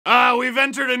We've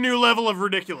entered a new level of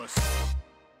ridiculous.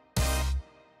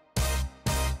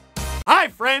 Hi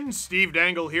friends, Steve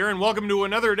Dangle here, and welcome to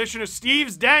another edition of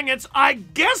Steve's Dangits. I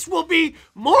guess we'll be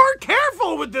more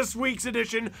careful with this week's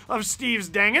edition of Steve's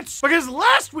Dangits, because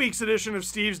last week's edition of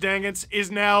Steve's Dangits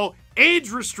is now age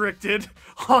restricted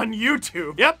on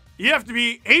YouTube. Yep, you have to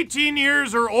be 18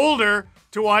 years or older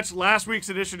to watch last week's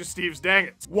edition of Steve's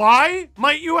Dangits. Why,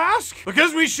 might you ask?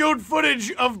 Because we showed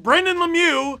footage of Brendan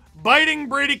Lemieux biting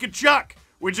Brady Tkachuk,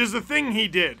 which is a thing he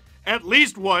did. At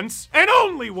least once, and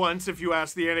only once if you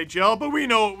ask the NHL, but we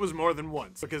know it was more than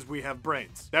once, because we have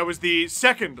brains. That was the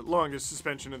second longest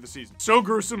suspension of the season. So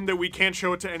gruesome that we can't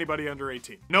show it to anybody under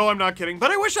 18. No, I'm not kidding,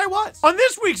 but I wish I was. On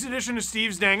this week's edition of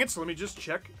Steve's Dangits, let me just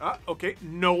check. Okay,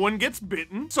 no one gets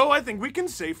bitten, so I think we can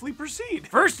safely proceed.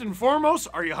 First and foremost,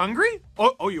 are you hungry?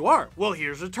 Oh, you are? Well,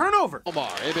 here's a turnover. Omar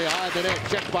in behind the net,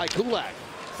 checked by Kulak.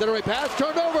 Center away pass,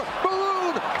 turned over,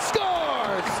 Maroon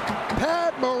scores!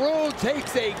 Pat Maroon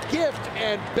takes a gift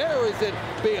and buries it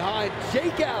behind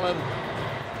Jake Allen,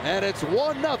 and it's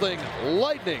 1-0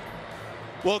 Lightning.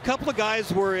 Well, a couple of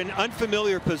guys were in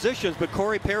unfamiliar positions, but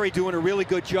Corey Perry doing a really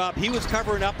good job. He was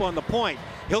covering up on the point.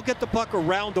 He'll get the puck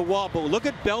around the wall, but look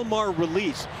at Belmar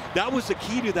release. That was the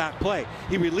key to that play.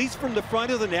 He released from the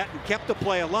front of the net and kept the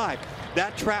play alive.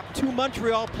 That trapped two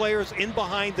Montreal players in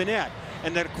behind the net.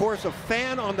 And then, of course, a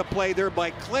fan on the play there by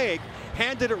Clegg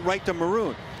handed it right to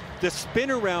Maroon. The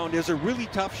spin around is a really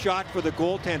tough shot for the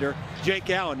goaltender, Jake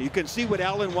Allen. You can see what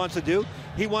Allen wants to do.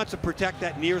 He wants to protect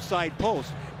that near side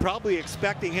post, probably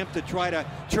expecting him to try to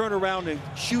turn around and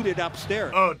shoot it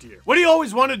upstairs. Oh dear. What do you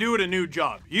always want to do at a new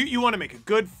job? You want to make a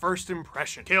good first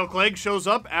impression. Cale Clegg shows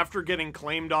up after getting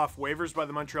claimed off waivers by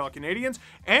the Montreal Canadiens,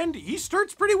 and he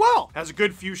starts pretty well. Has a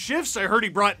good few shifts. I heard he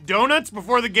brought donuts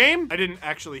before the game. I didn't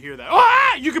actually hear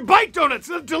that. You can bite donuts.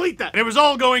 Delete that. And it was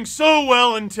all going so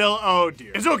well until, oh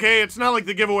dear. It's okay. It's not like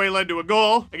the giveaway led to a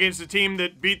goal against a team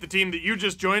that beat the team that you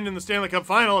just joined in the Stanley Cup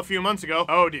final a few months ago.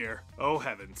 Oh dear. Oh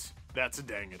heavens. That's a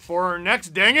dang it. For our next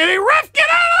dang it, a ref, get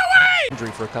out of the way!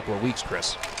 Injury for a couple of weeks,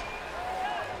 Chris.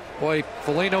 Boy,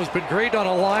 Foligno's been great on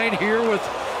a line here with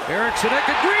Eriksson at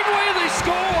the Greenway. They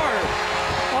score!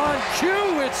 On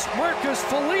cue, it's Marcus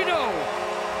Foligno.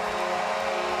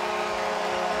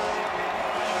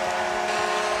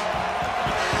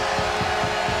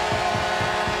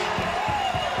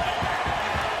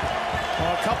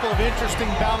 A couple of interesting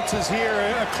bounces here.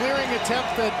 A clearing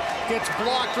attempt that gets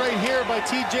blocked right here by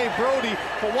TJ Brody.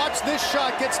 But watch this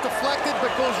shot, gets deflected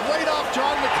but goes right off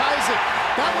John McIsaac.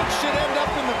 That one should end up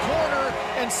in the corner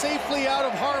and safely out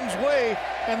of harm's way.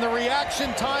 And the reaction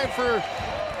time for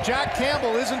Jack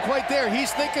Campbell isn't quite there.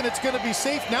 He's thinking it's going to be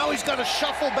safe. Now he's got to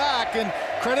shuffle back, and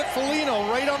credit Foligno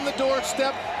right on the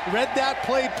doorstep. Read that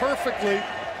play perfectly.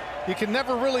 You can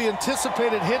never really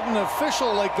anticipate it hitting an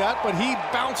official like that, but he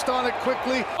bounced on it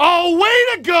quickly. Oh,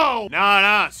 way to go!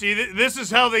 Nah. See, this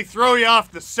is how they throw you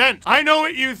off the scent. I know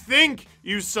what you think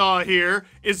you saw here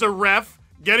is a ref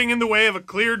getting in the way of a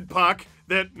cleared puck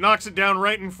that knocks it down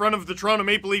right in front of the Toronto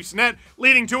Maple Leafs net,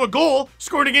 leading to a goal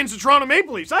scored against the Toronto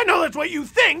Maple Leafs. I know that's what you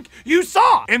think you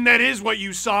saw. And that is what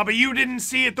you saw, but you didn't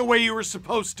see it the way you were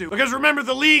supposed to. Because remember,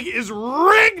 the league is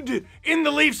rigged in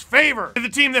the Leafs' favor. The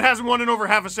team that hasn't won in over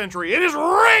half a century. It is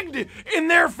rigged in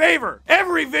their favor.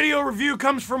 Every video review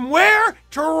comes from where?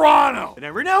 Toronto. And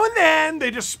every now and then,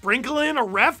 they just sprinkle in a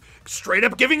ref straight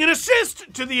up giving an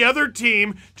assist to the other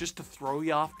team just to throw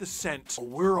you off the scent.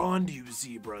 We're on to you,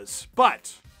 zebras.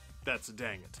 But that's a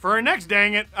dang it. For our next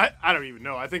dang it, I don't even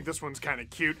know. I think this one's kind of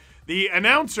cute. The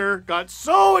announcer got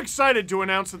so excited to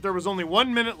announce that there was only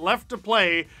 1 minute left to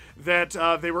play that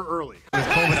they were early. With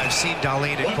COVID, I've seen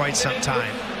Darlene in quite some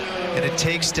time, and it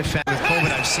takes defense. With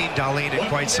COVID, I've seen Darlene in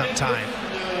quite some time,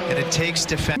 and it takes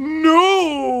defense.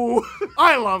 No!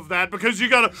 I love that because you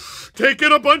gotta take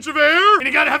in a bunch of air and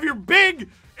you gotta have your big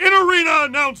in-arena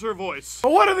announcer voice.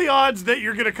 But what are the odds that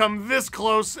you're gonna come this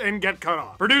close and get cut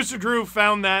off? Producer Drew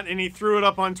found that and he threw it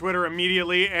up on Twitter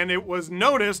immediately, and it was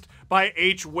noticed by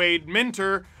H. Wade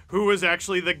Minter, who was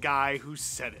actually the guy who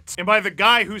said it. And by the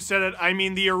guy who said it, I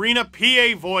mean the arena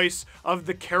PA voice of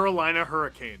the Carolina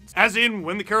Hurricanes. As in,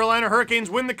 when the Carolina Hurricanes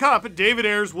win the cup, David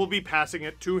Ayres will be passing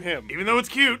it to him. Even though it's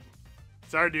cute.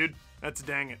 Sorry, dude. That's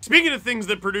dang it. Speaking of things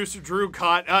that producer Drew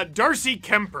caught, Darcy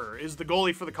Kemper is the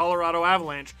goalie for the Colorado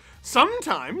Avalanche.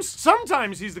 Sometimes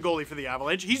he's the goalie for the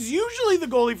Avalanche. He's usually the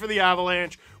goalie for the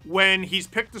Avalanche when he's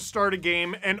picked to start a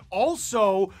game and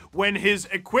also when his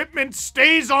equipment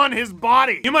stays on his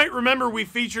body. You might remember we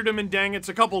featured him in Dang It's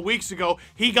a couple weeks ago.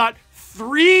 He got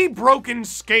 3 broken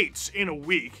skates in a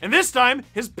week. And this time,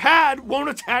 his pad won't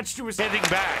attach to his... Heading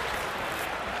back.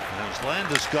 As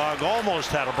Landeskog almost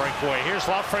had a breakaway. Here's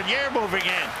Lafreniere moving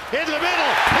in the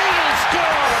middle. He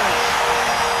scores!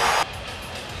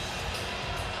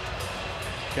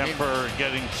 Kemper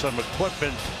getting some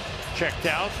equipment checked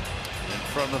out in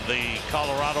front of the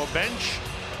Colorado bench.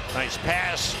 Nice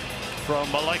pass from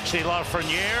Alexis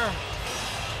Lafreniere.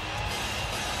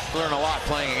 Learn a lot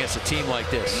playing against a team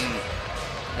like this.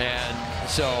 And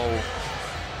so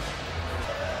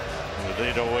with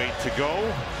 8:08 to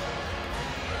go.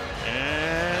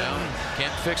 And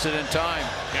can't fix it in time.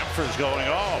 Kemper's going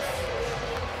off.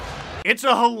 It's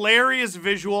a hilarious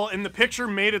visual, and the picture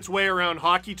made its way around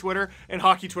hockey Twitter, and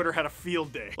hockey Twitter had a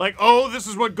field day. Like, oh, this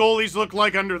is what goalies look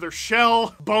like under their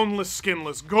shell. Boneless,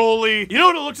 skinless goalie. You know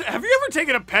what it looks like? Have you ever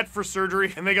taken a pet for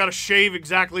surgery and they gotta shave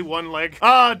exactly one leg?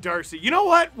 Ah, Darcy. You know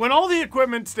what? When all the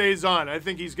equipment stays on, I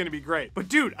think he's gonna be great. But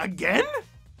dude, again?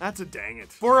 That's a dang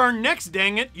it. For our next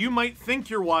dang it, you might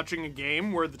think you're watching a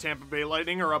game where the Tampa Bay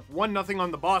Lightning are up 1-0 on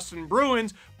the Boston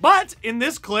Bruins, but in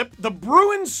this clip, the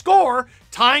Bruins score,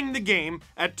 tying the game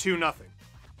at 2-0.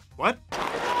 What?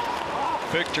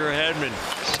 Victor Hedman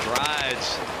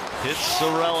strides, hits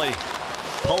Cirelli.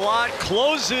 Palat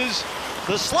closes,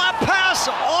 the slap pass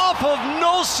off of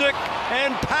Nosek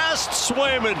and past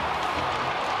Swayman.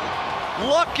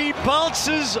 Lucky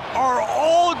bounces are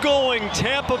all going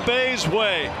Tampa Bay's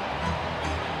way.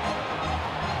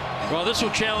 Well, this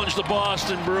will challenge the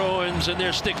Boston Bruins and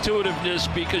their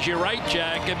stick-to-itiveness, because you're right,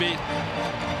 Jack. I mean,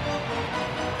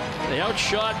 they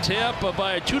outshot Tampa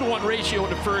by a 2-to-1 ratio in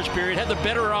the first period, had the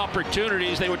better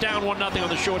opportunities. They were down 1-0 on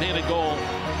the shorthanded goal.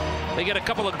 They get a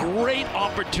couple of great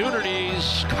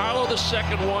opportunities. Carlo the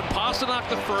second one, Pastrnak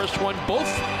the first one, both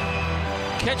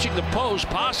catching the post.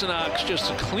 Pasternak's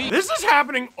just a clean. This is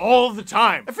happening all the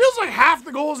time. It feels like half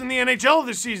the goals in the NHL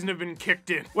this season have been kicked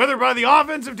in. Whether by the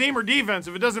offensive team or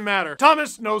defensive, it doesn't matter.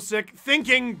 Thomas Nosek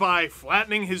thinking by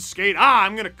flattening his skate,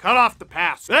 I'm gonna cut off the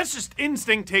pass. That's just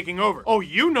instinct taking over. Oh,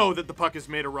 you know that the puck is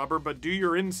made of rubber, but do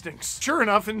your instincts. Sure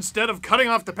enough, instead of cutting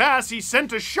off the pass, he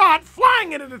sent a shot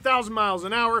flying it at 1,000 miles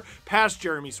an hour past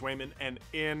Jeremy Swayman and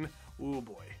in. Ooh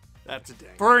boy. That's a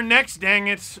dang. For our next dang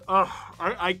it,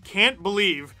 I can't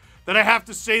believe that I have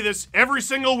to say this every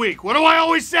single week. What do I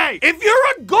always say? If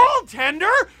you're a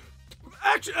goaltender,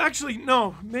 actually,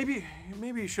 no, maybe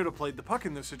you should have played the puck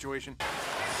in this situation.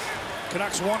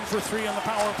 Canucks 1 for 3 on the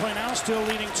power play now, still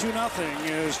leading 2-0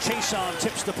 as Chason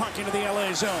tips the puck into the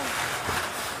LA zone.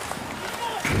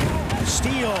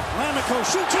 Steele, Lamico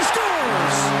shoots, he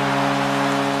scores!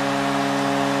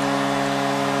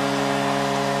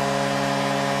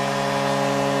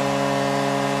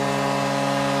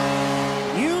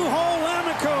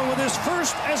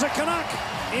 First as a Canuck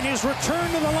in his return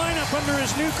to the lineup under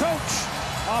his new coach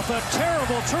off a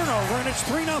terrible turnover, and it's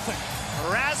 3-0.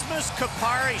 Rasmus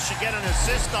Kupari should get an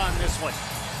assist on this one.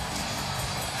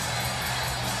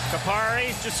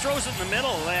 Kupari just throws it in the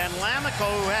middle, and Lamico,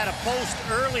 who had a post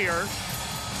earlier,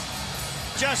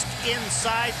 just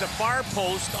inside the far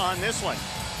post on this one.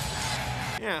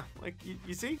 Yeah, like,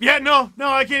 you see? Yeah, no,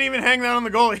 I can't even hang that on the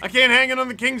goalie. I can't hang it on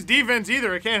the Kings defense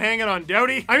either. I can't hang it on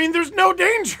Doughty. I mean, there's no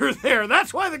danger there.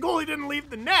 That's why the goalie didn't leave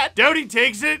the net. Doughty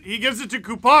takes it, he gives it to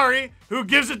Kupari, who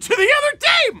gives it to the other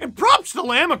team! And props to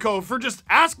Lamico for just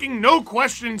asking no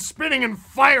questions, spinning and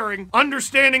firing,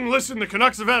 understanding, listen, the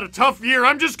Canucks have had a tough year,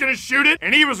 I'm just gonna shoot it,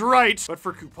 and he was right. But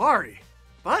for Kupari,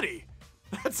 buddy,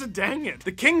 that's a dang it.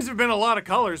 The Kings have been a lot of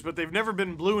colors, but they've never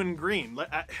been blue and green.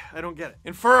 I don't get it.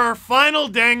 And for our final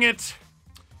dang it,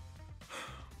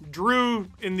 Drew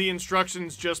in the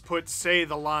instructions just put, say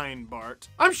the line, Bart.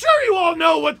 I'm sure you all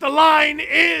know what the line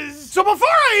is. So before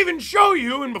I even show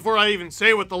you, and before I even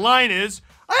say what the line is,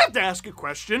 I have to ask a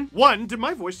question. 1, did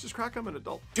my voice just crack? I'm an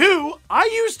adult. 2, I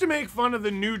used to make fun of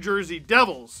the New Jersey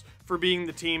Devils for being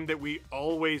the team that we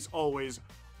always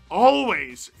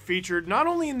featured, not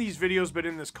only in these videos, but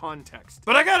in this context.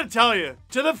 But I gotta tell you,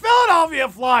 to the Philadelphia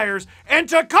Flyers, and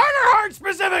to Carter Hart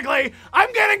specifically,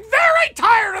 I'm getting very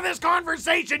tired of this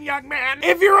conversation, young man.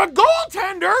 If you're a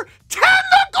goaltender, tend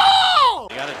the goal!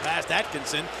 He got it past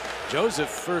Atkinson. Joseph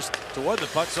first toward the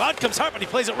puck, so out comes Hart, but he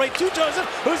plays it right to Joseph,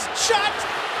 who's shot,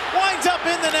 winds up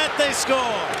in the net, they score.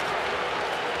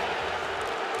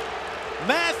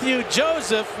 Matthew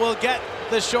Joseph will get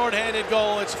the shorthanded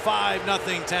goal. It's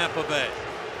 5-0 Tampa Bay.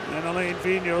 And Alain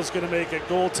Vigneault's going to make a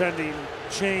goaltending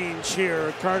change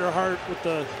here. Carter Hart with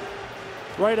the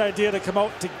right idea to come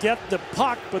out to get the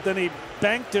puck, but then he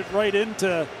banked it right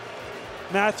into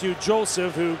Matthew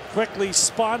Joseph, who quickly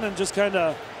spun and just kind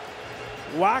of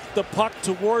whacked the puck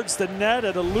towards the net.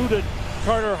 It eluded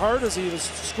Carter Hart as he was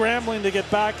scrambling to get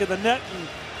back in the net, and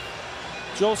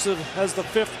Joseph has the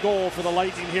 5th goal for the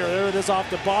Lightning here. There it is off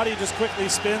the body, just quickly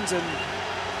spins and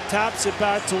taps it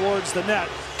back towards the net.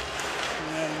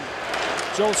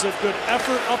 And Joseph, good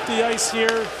effort up the ice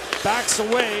here, backs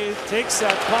away, takes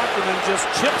that puck and then just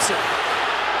chips it.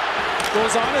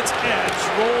 Goes on its edge,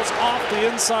 rolls off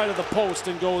the inside of the post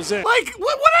and goes in. Like,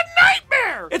 what a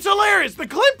nightmare! It's hilarious. The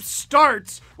clip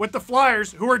starts with the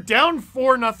Flyers, who are down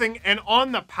 4-0 and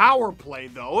on the power play,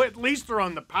 though. At least they're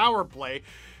on the power play,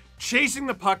 chasing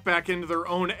the puck back into their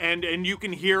own end, and you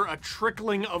can hear a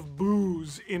trickling of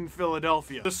boos in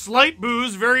Philadelphia. The slight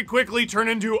boos very quickly turn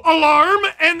into alarm,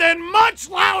 and then much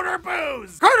louder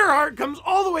boos. Carter Hart comes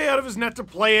all the way out of his net to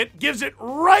play it, gives it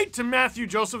right to Matthew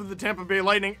Joseph of the Tampa Bay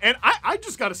Lightning, and I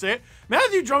just gotta say it,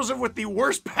 Matthew Joseph with the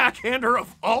worst backhander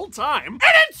of all time, and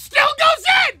it still goes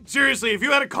in! Seriously, if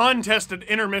you had a contest at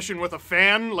intermission with a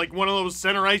fan, like one of those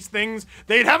center ice things,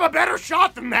 they'd have a better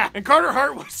shot than that. And Carter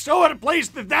Hart was so out of place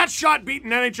that shot beat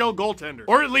an NHL goaltender.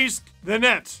 Or at least the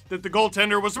net that the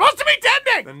goaltender was supposed to be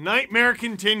tending! The nightmare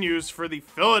continues for the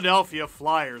Philadelphia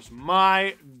Flyers.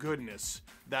 My goodness,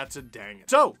 that's a dang it.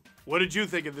 So, what did you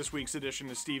think of this week's edition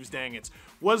of Steve's Dang It's?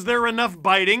 Was there enough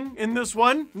biting in this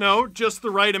one? No, just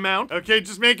the right amount. Okay,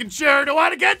 just making sure. Don't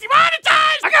want to get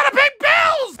demonetized! I gotta pay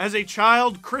bills! As a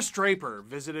child, Chris Draper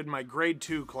visited my grade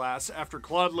 2 class after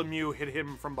Claude Lemieux hit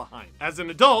him from behind. As an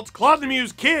adult, Claude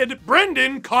Lemieux's kid,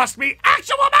 Brendan, cost me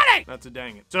actual money! That's a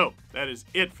dang it. So, that is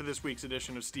it for this week's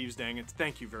edition of Steve's Dang It's.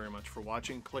 Thank you very much for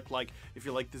watching. Click like if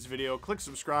you liked this video. Click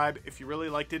subscribe if you really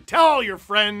liked it. Tell all your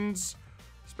friends,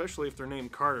 especially if they're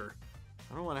named Carter.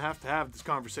 I don't want to have this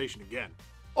conversation again.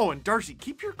 Oh, and Darcy,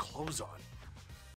 keep your clothes on.